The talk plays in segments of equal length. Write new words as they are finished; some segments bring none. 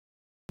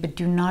but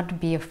do not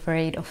be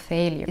afraid of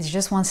failure. It's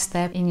just one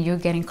step in you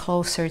getting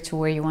closer to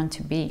where you want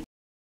to be.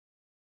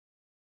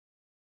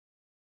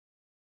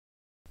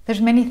 There's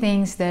many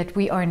things that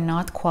we are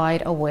not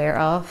quite aware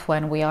of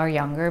when we are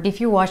younger. If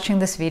you're watching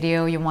this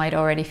video, you might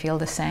already feel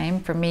the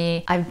same. For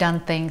me, I've done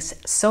things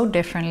so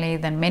differently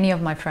than many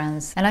of my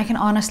friends. And I can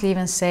honestly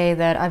even say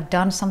that I've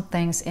done some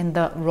things in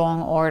the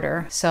wrong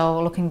order.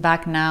 So looking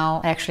back now,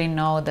 I actually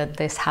know that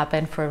this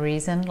happened for a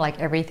reason, like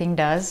everything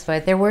does.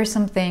 But there were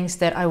some things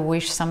that I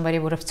wish somebody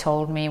would have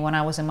told me when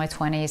I was in my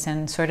 20s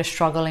and sort of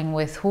struggling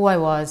with who I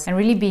was and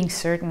really being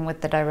certain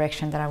with the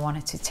direction that I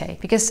wanted to take.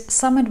 Because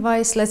some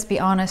advice, let's be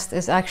honest,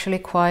 is actually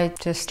quite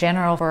just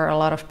general for a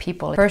lot of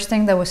people. First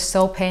thing that was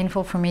so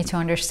painful for me to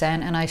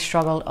understand, and I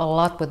struggled a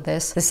lot with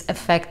this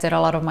affected a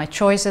lot of my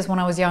choices when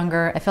I was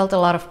younger. I felt a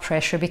lot of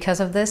pressure because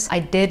of this. I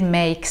did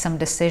make some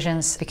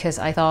decisions because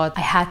I thought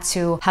I had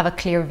to have a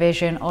clear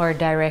vision or a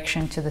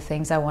direction to the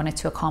things I wanted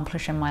to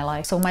accomplish in my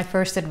life. So my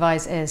first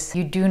advice is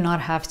you do not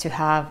have to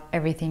have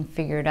everything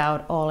figured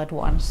out all at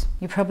once.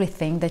 You probably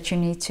think that you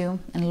need to,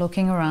 and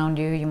looking around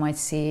you, you might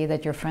see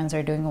that your friends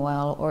are doing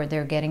well, or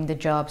they're getting the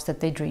jobs that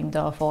they dreamed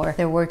of, or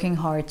they're working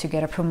hard to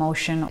get a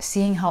promotion.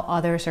 Seeing how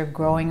others are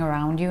growing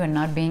around you and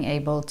not being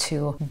able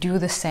to do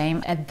the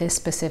same at this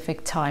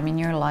specific time in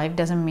your life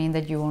doesn't mean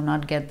that you will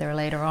not get there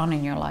later on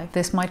in your life.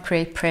 This might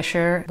create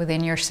pressure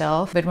within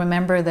yourself, but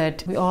remember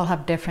that we all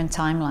have different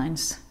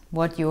timelines.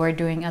 What you are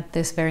doing at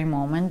this very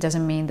moment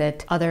doesn't mean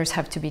that others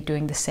have to be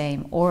doing the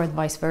same, or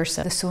vice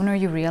versa. The sooner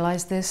you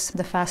realize this,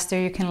 the faster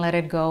you can let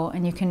it go,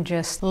 and you can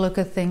just look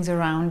at things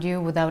around you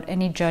without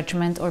any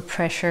judgment or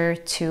pressure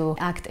to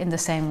act in the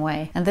same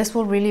way. And this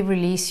will really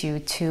release you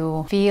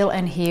to feel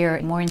and hear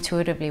more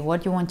intuitively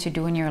what you want to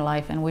do in your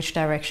life and which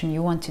direction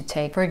you want to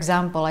take. For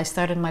example, I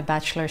started my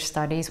bachelor's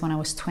studies when I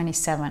was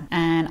 27,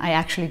 and I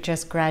actually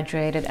just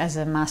graduated as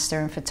a master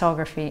in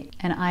photography,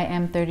 and I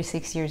am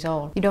 36 years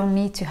old. You don't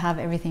need to have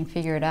everything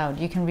figured out.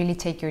 You can really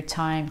take your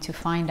time to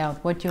find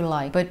out what you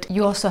like, but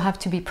you also have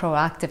to be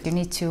proactive. You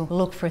need to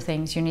look for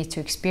things, you need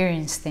to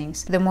experience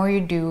things. The more you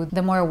do,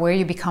 the more aware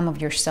you become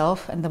of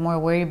yourself, and the more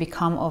aware you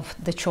become of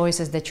the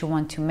choices that you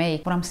want to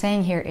make. What I'm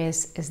saying here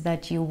is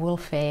that you will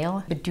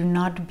fail, but do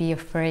not be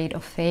afraid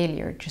of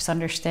failure. Just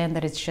understand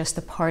that it's just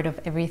a part of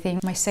everything.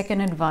 My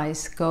second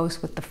advice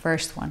goes with the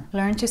first one.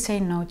 Learn to say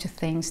no to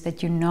things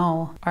that you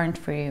know aren't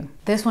for you.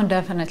 This one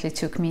definitely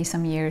took me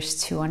some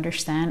years to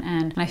understand,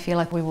 and I feel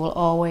like we will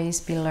always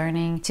be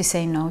learning to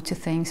say no to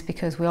things,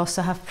 because we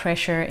also have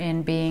pressure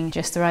in being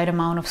just the right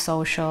amount of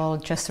social,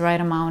 just the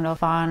right amount of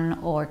fun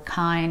or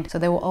kind. So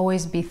there will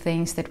always be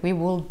things that we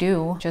will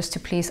do just to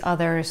please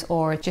others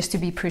or just to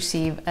be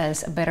perceived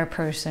as a better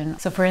person.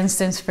 So for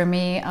instance, for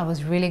me, I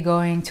was really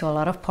going to a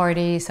lot of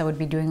parties. I would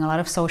be doing a lot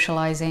of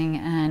socializing,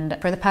 and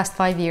for the past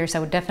 5 years, I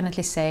would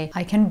definitely say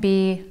I can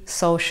be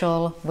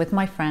social with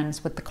my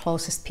friends, with the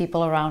closest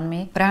people around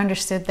me, but I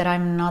understood that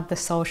I'm not the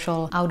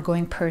social,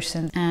 outgoing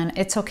person, and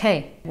it's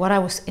okay. What I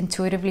was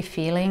intuitively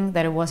feeling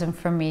that it wasn't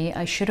for me,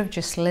 I should have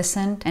just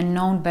listened and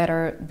known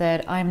better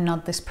that I'm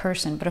not this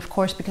person. But of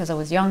course, because I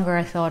was younger,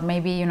 I thought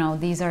maybe, you know,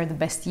 these are the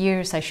best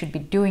years, I should be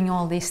doing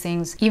all these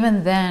things.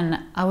 Even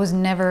then, I was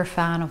never a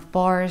fan of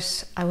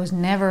bars. I was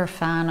never a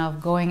fan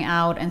of going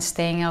out and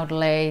staying out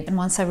late. And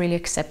once I really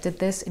accepted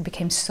this, it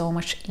became so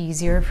much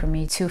easier for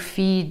me to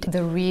feed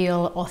the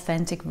real,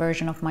 authentic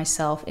version of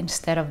myself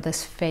instead of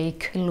this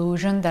fake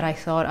illusion that I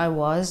thought I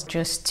was,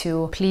 just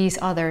to please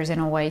others in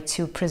a way,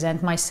 to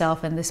present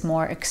myself in this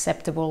more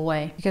acceptable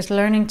way. Because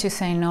learning to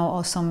say no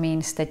also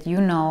means that you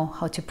know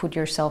how to put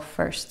yourself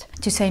first.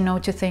 To say no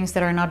to things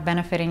that are not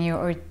benefiting you,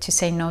 or to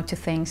say no to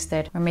things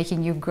that are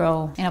making you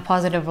grow in a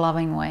positive,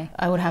 loving way.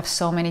 I would have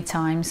so many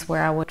times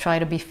where I would try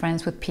to be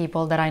friends with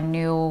people that I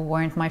knew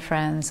weren't my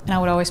friends. And I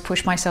would always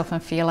push myself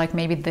and feel like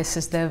maybe this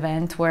is the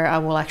event where I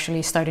will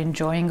actually start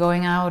enjoying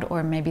going out,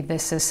 or maybe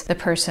this is the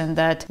person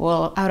that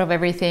will, out of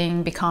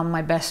everything, become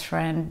my best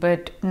friend.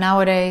 But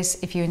nowadays,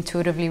 if you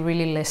intuitively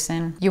really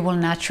listen, you will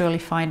naturally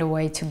find a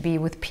way to be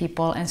with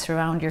people and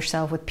surround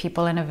yourself with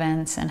people and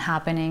events and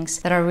happenings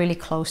that are really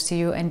close to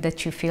you and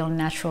that you feel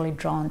naturally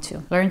drawn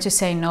to. Learn to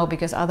say no,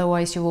 because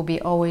otherwise you will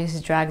be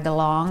always dragged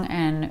along,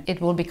 and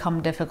it will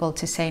become difficult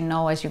to say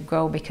no as you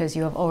grow, because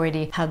you have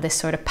already had this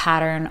sort of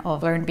pattern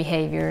of learned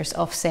behaviors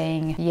of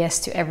saying yes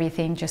to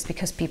everything just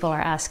because people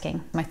are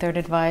asking. My third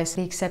advice,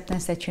 the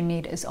acceptance that you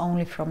need is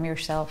only from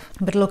yourself.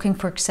 But looking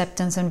for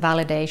acceptance and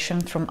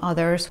validation from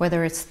others,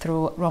 whether it's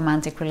through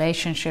romantic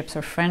relationships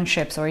or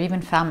friendships or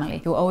even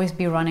family, you'll always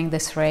be running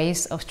this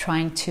race of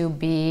trying to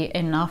be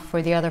enough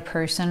for the other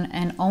person,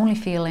 and only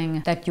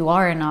feeling that you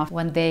are enough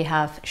when they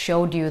have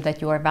showed you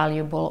that you are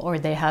valuable, or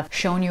they have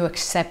shown you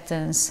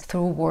acceptance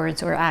through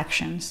words or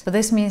actions. So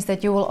this means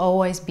that you will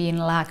always be in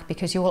lack,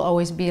 because you will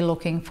always be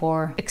looking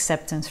for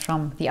acceptance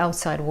from the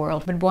outside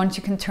world. But once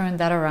you can turn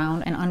that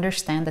around and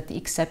understand that the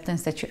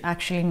acceptance that you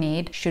actually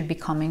need should be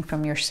coming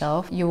from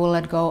yourself, you will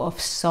let go of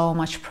so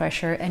much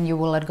pressure, and you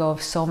will let go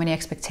of so many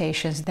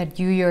expectations that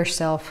you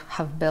yourself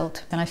have have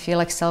built. And I feel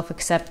like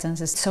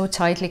self-acceptance is so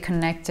tightly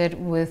connected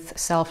with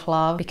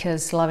self-love,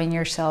 because loving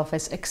yourself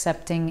is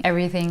accepting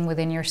everything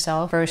within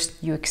yourself. First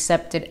you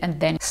accept it, and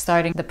then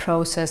starting the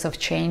process of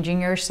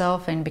changing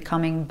yourself and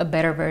becoming a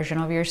better version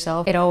of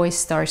yourself. It always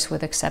starts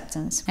with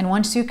acceptance. And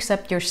once you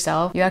accept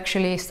yourself, you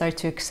actually start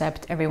to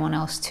accept everyone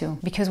else too,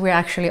 because we're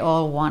actually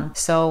all one.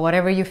 So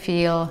whatever you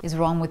feel is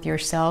wrong with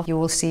yourself, you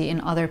will see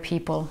in other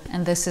people.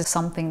 And this is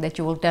something that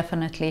you will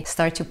definitely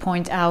start to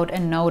point out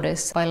and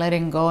notice. By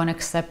letting go and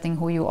accepting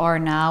who you are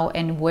now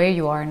and where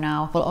you are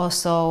now will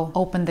also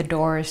open the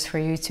doors for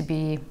you to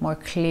be more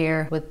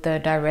clear with the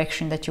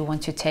direction that you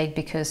want to take,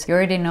 because you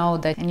already know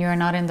that and you're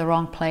not in the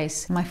wrong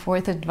place. My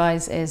fourth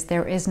advice is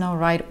there is no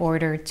right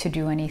order to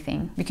do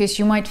anything, because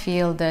you might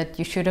feel that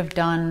you should have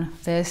done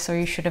this or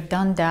you should have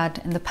done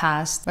that in the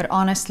past, but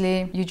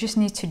honestly you just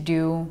need to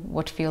do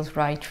what feels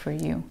right for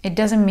you. It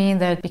doesn't mean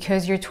that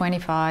because you're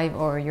 25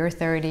 or you're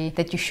 30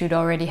 that you should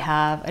already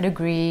have a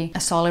degree, a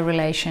solid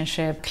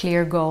relationship,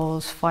 clear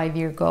goals,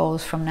 5-year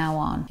goals from now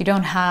on. You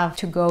don't have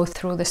to go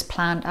through this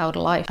planned out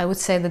life. I would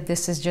say that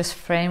this is just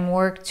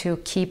framework to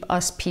keep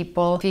us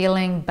people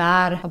feeling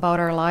bad about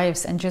our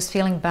lives and just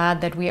feeling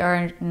bad that we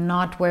are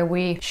not where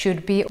we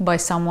should be by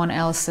someone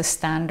else's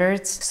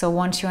standards. So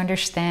once you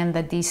understand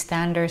that these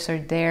standards are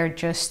there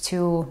just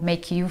to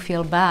make you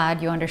feel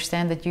bad, you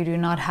understand that you do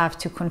not have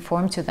to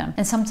conform to them.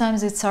 And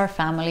sometimes it's our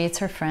family,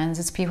 it's our friends,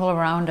 it's people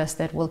around us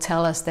that will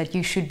tell us that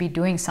you should be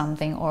doing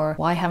something, or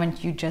why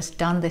haven't you just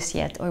done this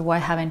yet, or why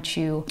haven't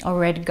you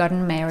already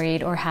gotten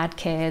married or had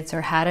kids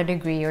or had a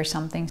degree or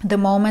something. The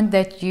moment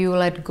that you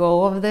let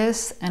go of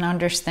this and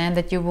understand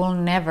that you will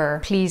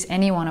never please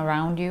anyone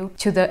around you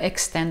to the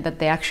extent that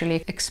they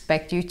actually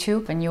expect you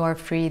to, and you are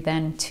free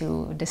then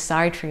to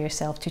decide for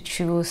yourself, to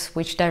choose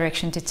which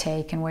direction to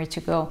take and where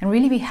to go, and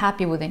really be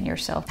happy within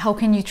yourself. How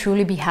can you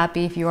truly be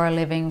happy if you are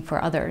living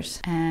for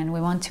others? And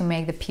we want to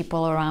make the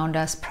people around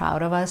us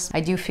proud of us.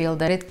 I do feel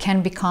that it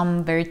can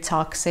become very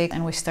toxic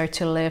and we start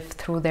to live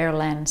through their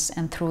lens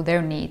and through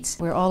their needs.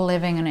 We're all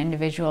living an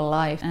individual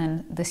life,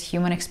 and this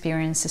human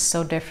experience is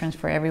so different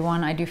for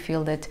everyone. I do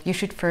feel that you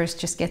should first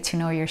just get to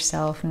know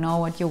yourself, know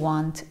what you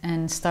want,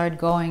 and start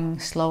going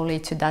slowly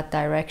to that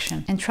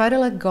direction. And try to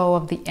let go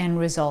of the end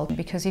result,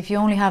 because if you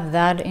only have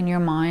that in your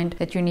mind,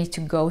 that you need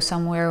to go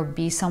somewhere or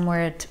be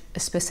somewhere at a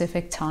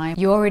specific time,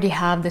 you already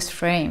have this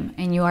frame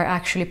and you are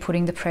actually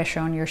putting the pressure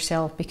on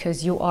yourself,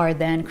 because you are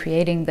then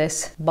creating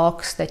this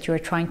box that you're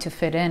trying to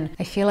fit in.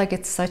 I feel like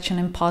it's such an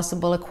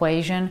impossible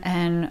equation,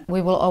 and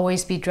we will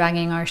always be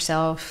dragging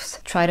ourselves,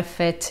 try to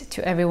fit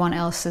to everyone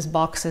else's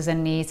boxes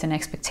and needs and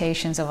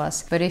expectations of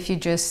us. But if you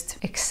just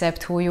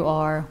accept who you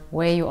are,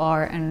 where you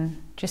are,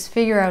 and just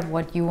figure out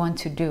what you want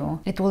to do,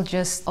 it will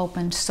just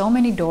open so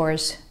many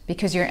doors,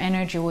 because your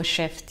energy will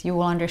shift. You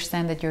will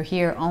understand that you're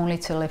here only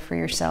to live for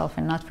yourself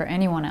and not for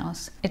anyone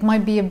else. It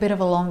might be a bit of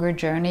a longer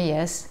journey,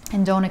 yes,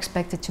 and don't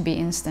expect it to be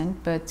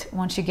instant, but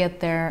once you get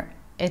there,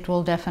 it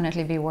will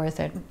definitely be worth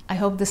it. I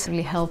hope this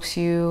really helps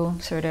you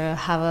sort of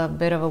have a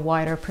bit of a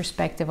wider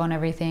perspective on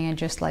everything, and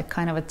just like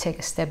kind of take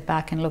a step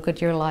back and look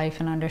at your life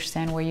and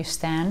understand where you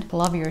stand.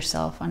 Love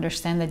yourself.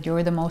 Understand that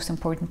you're the most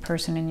important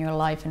person in your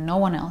life and no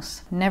one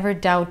else. Never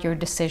doubt your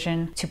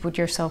decision to put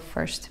yourself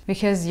first,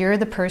 because you're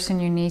the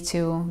person you need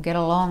to get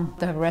along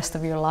the rest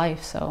of your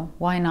life. So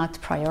why not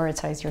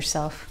prioritize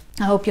yourself?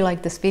 I hope you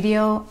liked this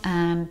video,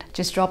 and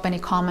just drop any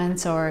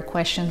comments or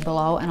questions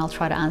below and I'll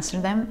try to answer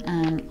them,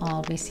 and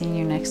I'll be seeing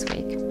you next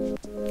week.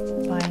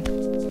 Bye.